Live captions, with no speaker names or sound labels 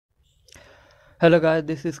Hello guys,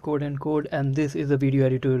 this is CodeNCode and this is a video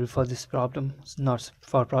editor for this problem. It's not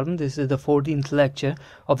for problem, this is the 14th lecture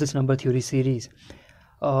of this number theory series.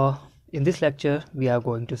 In this lecture, we are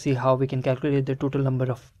going to see how we can calculate the total number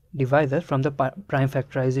of divisors from the prime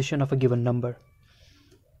factorization of a given number.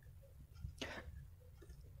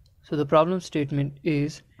 So the problem statement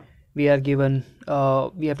is we are given,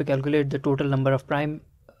 we have to calculate the total number of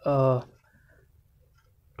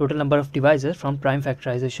divisors from prime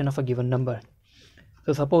factorization of a given number.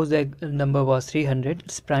 So suppose the number was 300,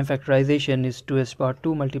 its prime factorization is 2 raised to the power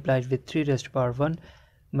 2 multiplied with 3 raised to the power 1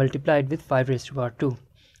 multiplied with 5 raised to the power 2.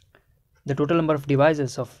 The total number of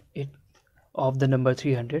divisors of the number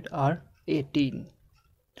 300 are 18.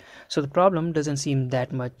 So the problem doesn't seem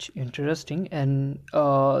that much interesting, and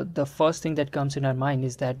the first thing that comes in our mind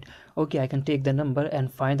is that okay, I can take the number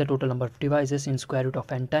and find the total number of divisors in square root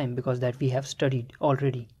of n time, because that we have studied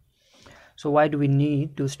already. So why do we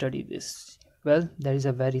need to study this? Well, there is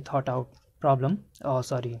a very thought out problem,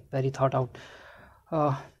 very thought out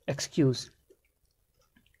excuse.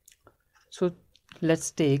 So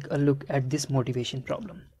let's take a look at this motivation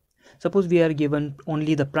problem. Suppose we are given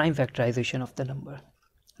only the prime factorization of the number,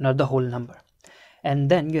 not the whole number, and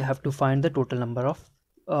then you have to find the total number of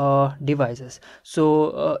divisors.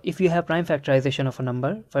 So if you have prime factorization of a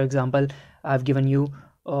number, for example, I've given you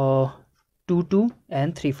 2, 2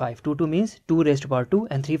 and 3, 5. 2, 2 means 2 raised to the power 2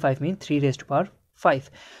 and 3, 5 means 3 raised to the power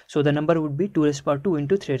 5. So the number would be 2 raised to the power 2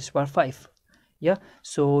 into 3 raised to the power 5. Yeah,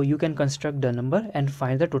 so you can construct the number and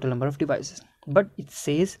find the total number of divisors. But it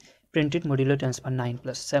says printed modulo 10 to the power 9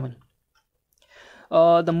 plus 7.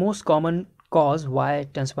 The most common cause why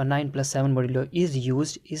 10 to the power 9 plus 7 modulo is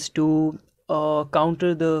used is to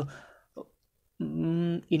counter the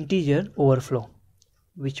integer overflow,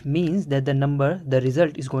 which means that the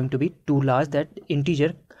result is going to be too large, that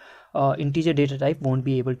integer data type won't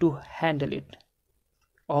be able to handle it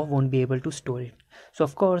or won't be able to store it. So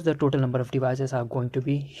of course the total number of divisors are going to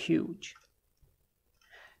be huge.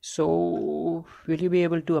 So will you be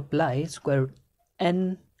able to apply square root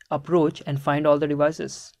n approach and find all the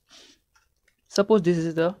divisors? Suppose this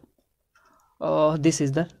is the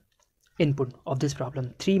input of this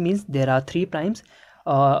problem. 3 means there are 3 primes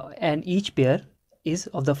and each pair is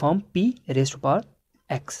of the form p raised to the power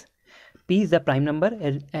x. P is the prime number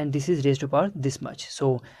and this is raised to the power this much.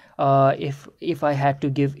 So if I had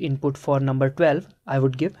to give input for number 12, I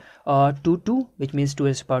would give 2 2, which means 2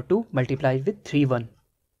 raised to the power 2 multiplied with 3 1,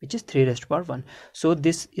 which is 3 raised to the power 1. So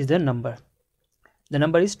this is the number. The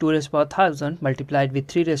number is 2 raised to the power 1000 multiplied with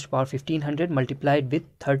 3 raised to the power 1500 multiplied with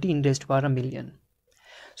 13 raised to the power a million.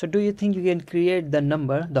 So do you think you can create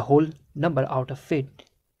the whole number out of it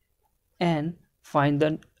and find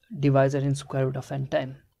the divisor in square root of n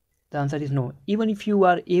time? The answer is no. Even if you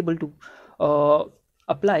are able to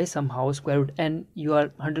apply somehow square root n, you are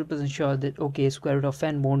 100% sure that okay, square root of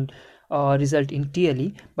n won't result in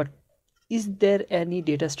TLE, but is there any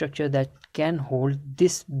data structure that can hold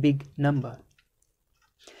this big number?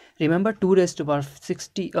 Remember, 2 raised to the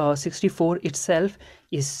power 64 itself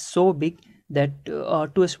is so big that 2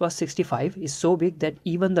 raised to the power 65 is so big that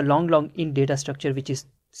even the long int data structure, which is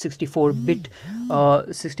 64-bit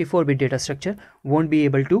data structure, won't be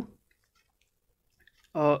able to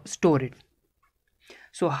store it.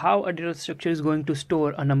 So how a data structure is going to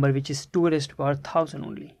store a number which is 2 raised to the power 1000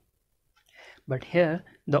 only? But here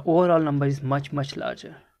the overall number is much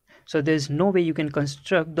larger. So there is no way you can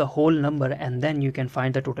construct the whole number and then you can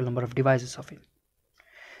find the total number of divisors of it.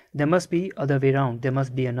 There must be other way around. There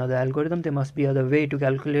must be another algorithm. There must be other way to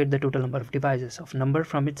calculate the total number of divisors of number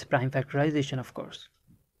from its prime factorization, of course.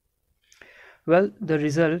 Well, the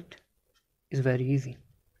result is very easy.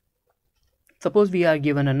 Suppose we are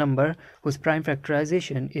given a number whose prime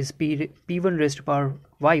factorization is p1 raised to the power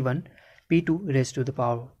y1, p2 raised to the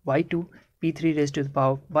power y2, p3 raised to the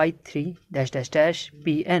power y3 dash dash dash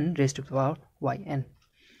pn raised to the power yn,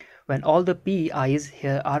 when all the pi's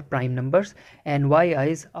here are prime numbers and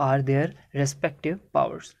yi's are their respective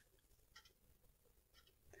powers.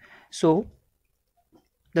 So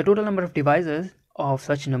the total number of divisors of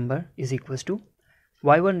such number is equals to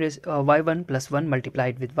y1 plus 1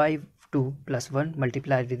 multiplied with y2 plus 1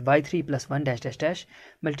 multiplied with y3 plus 1 dash dash dash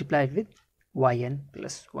multiplied with yn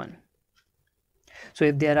plus 1. So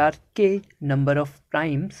if there are k number of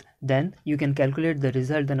primes, then you can calculate the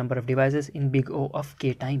result, the number of divisors, in big O of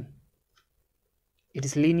k time. It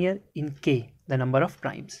is linear in k, the number of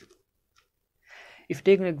primes. If you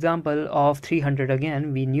take an example of 300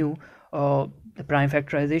 again, we knew the prime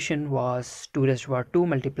factorization was 2 raised to the power 2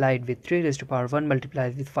 multiplied with 3 raised to the power 1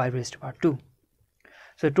 multiplied with 5 raised to the power 2.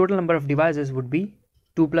 So the total number of divisors would be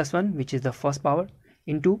 2 plus 1, which is the first power,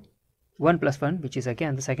 into 1 plus 1, which is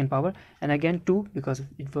again the second power, and again 2 because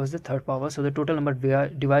it was the third power. So the total number of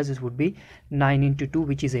divisors would be 9 into 2,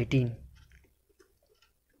 which is 18.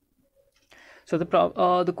 So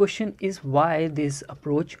the question is why this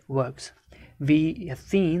approach works. We have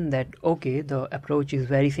seen that okay, the approach is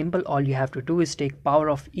very simple. All you have to do is take power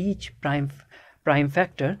of each prime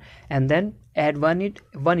factor and then add one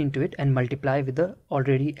into it and multiply with the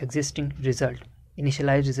already existing result,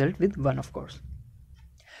 initialized result with 1, of course.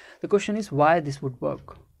 The question is why this would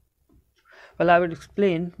work. Well, I will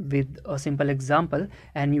explain with a simple example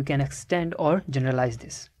and you can extend or generalize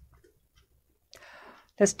this.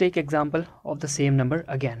 Let's take example of the same number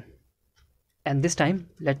again, and this time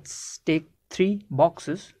let's take 3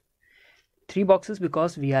 boxes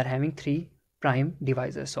because we are having 3 prime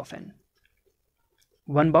divisors of n.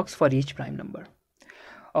 1 box for each prime number.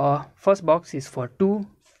 First box is for 2,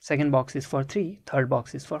 second box is for 3, third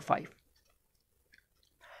box is for 5.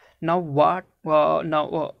 Now what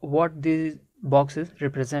these boxes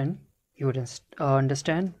represent, you would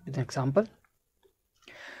understand with an example.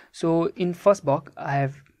 So in first box I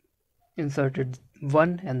have inserted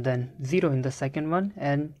 1 and then 0 in the second one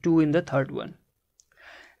and 2 in the third one.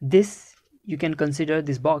 This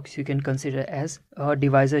box you can consider as a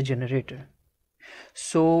divisor generator.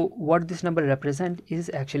 So what this number represents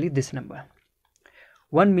is actually this number.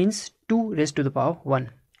 1 means 2 raised to the power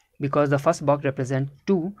 1, because the first box represents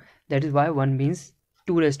 2, that is why 1 means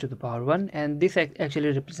 2 raised to the power 1, and this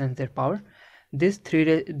actually represents their power. This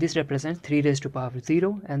represents 3 raised to power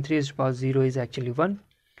 0, and 3 raised to power 0 is actually 1,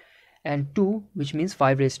 and 2, which means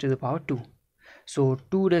 5 raised to the power 2. So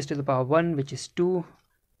 2 raised to the power 1, which is 2,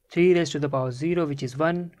 3 raised to the power 0, which is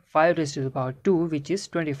 1, 5 raised to the power 2, which is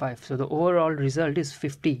 25. So the overall result is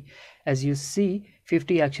 50. As you see,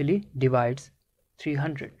 50 actually divides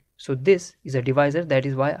 300. So this is a divisor, that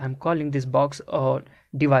is why I'm calling this box a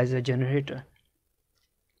divisor generator.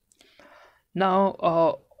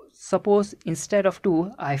 Now suppose instead of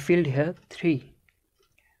 2 I filled here 3.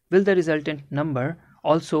 Will the resultant number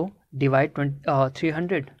also divide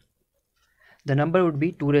 300? The number would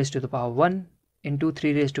be 2 raised to the power 1 into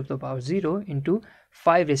 3 raised to the power 0 into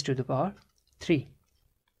 5 raised to the power 3.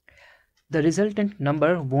 The resultant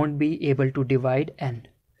number won't be able to divide n.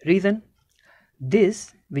 Reason?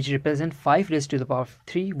 This, which represents 5 raised to the power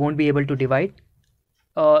 3, won't be able to divide.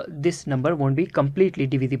 This number won't be completely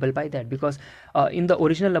divisible by that, because in the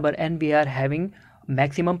original number n we are having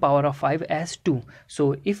maximum power of 5 as 2.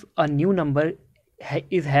 So if a new number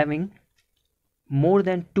is having more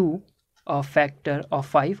than 2 a factor of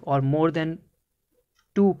 5 or more than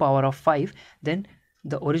 2 power of 5, then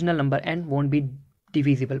the original number n won't be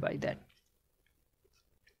divisible by that.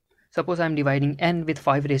 Suppose I am dividing n with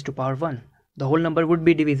 5 raised to power 1. The whole number would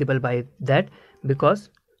be divisible by that, because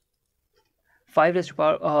 5 raised to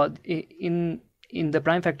power in the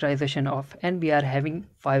prime factorization of n we are having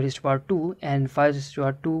 5 raised to power 2, and 5 raised to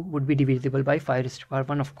power 2 would be divisible by 5 raised to power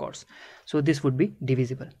 1, of course. So this would be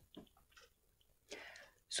divisible.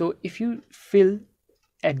 So if you fill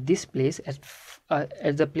at this place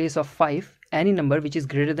at the place of 5 any number which is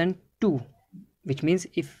greater than 2, which means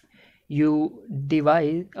if you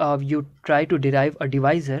try to derive a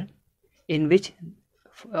divisor in which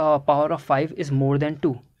power of 5 is more than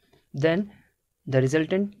 2, then the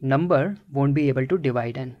resultant number won't be able to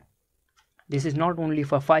divide n. This is not only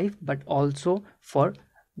for 5 but also for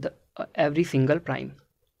the every single prime.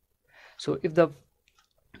 So if the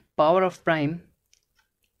power of prime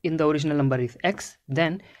in the original number is x,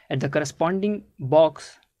 then at the corresponding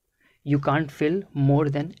box you can't fill more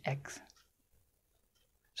than x.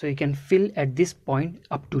 So you can fill at this point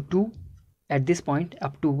up to 2, at this point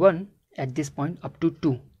up to 1, at this point up to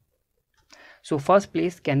 2. So first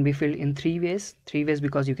place can be filled in 3 ways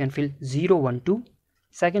because you can fill 0, 1, 2.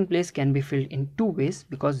 Second place can be filled in 2 ways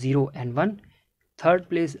because 0 and 1. Third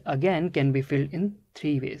place again can be filled in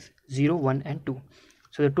 3 ways, 0, 1 and 2.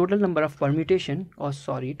 So the total number of permutation,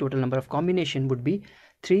 total number of combination would be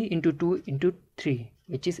 3 into 2 into 3,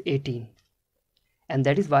 which is 18. And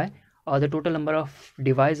that is why the total number of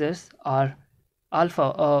divisors are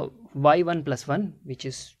alpha y1 plus 1, which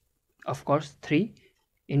is of course 3,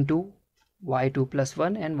 into y2 plus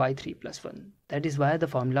 1 and y3 plus 1. That is why the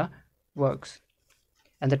formula works.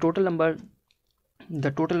 And the total number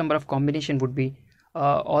of combination would be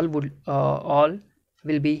all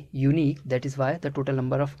will be unique. That is why the total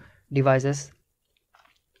number of divisors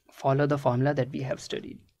follow the formula that we have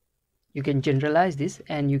studied. You can generalize this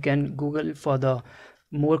and you can Google for the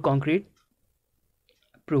more concrete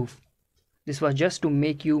proof. This was just to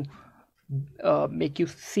make you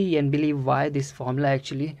see and believe why this formula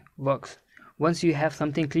actually works. Once you have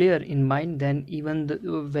something clear in mind, then even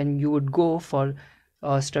when you would go for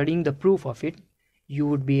studying the proof of it, you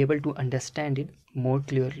would be able to understand it more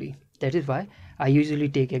clearly. That is why I usually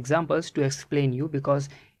take examples to explain you, because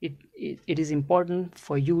it is important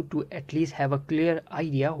for you to at least have a clear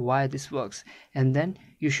idea why this works, and then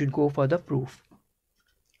you should go for the proof.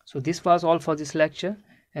 So this was all for this lecture,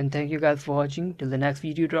 and thank you guys for watching. Till the next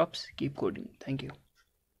video drops, keep coding. Thank you.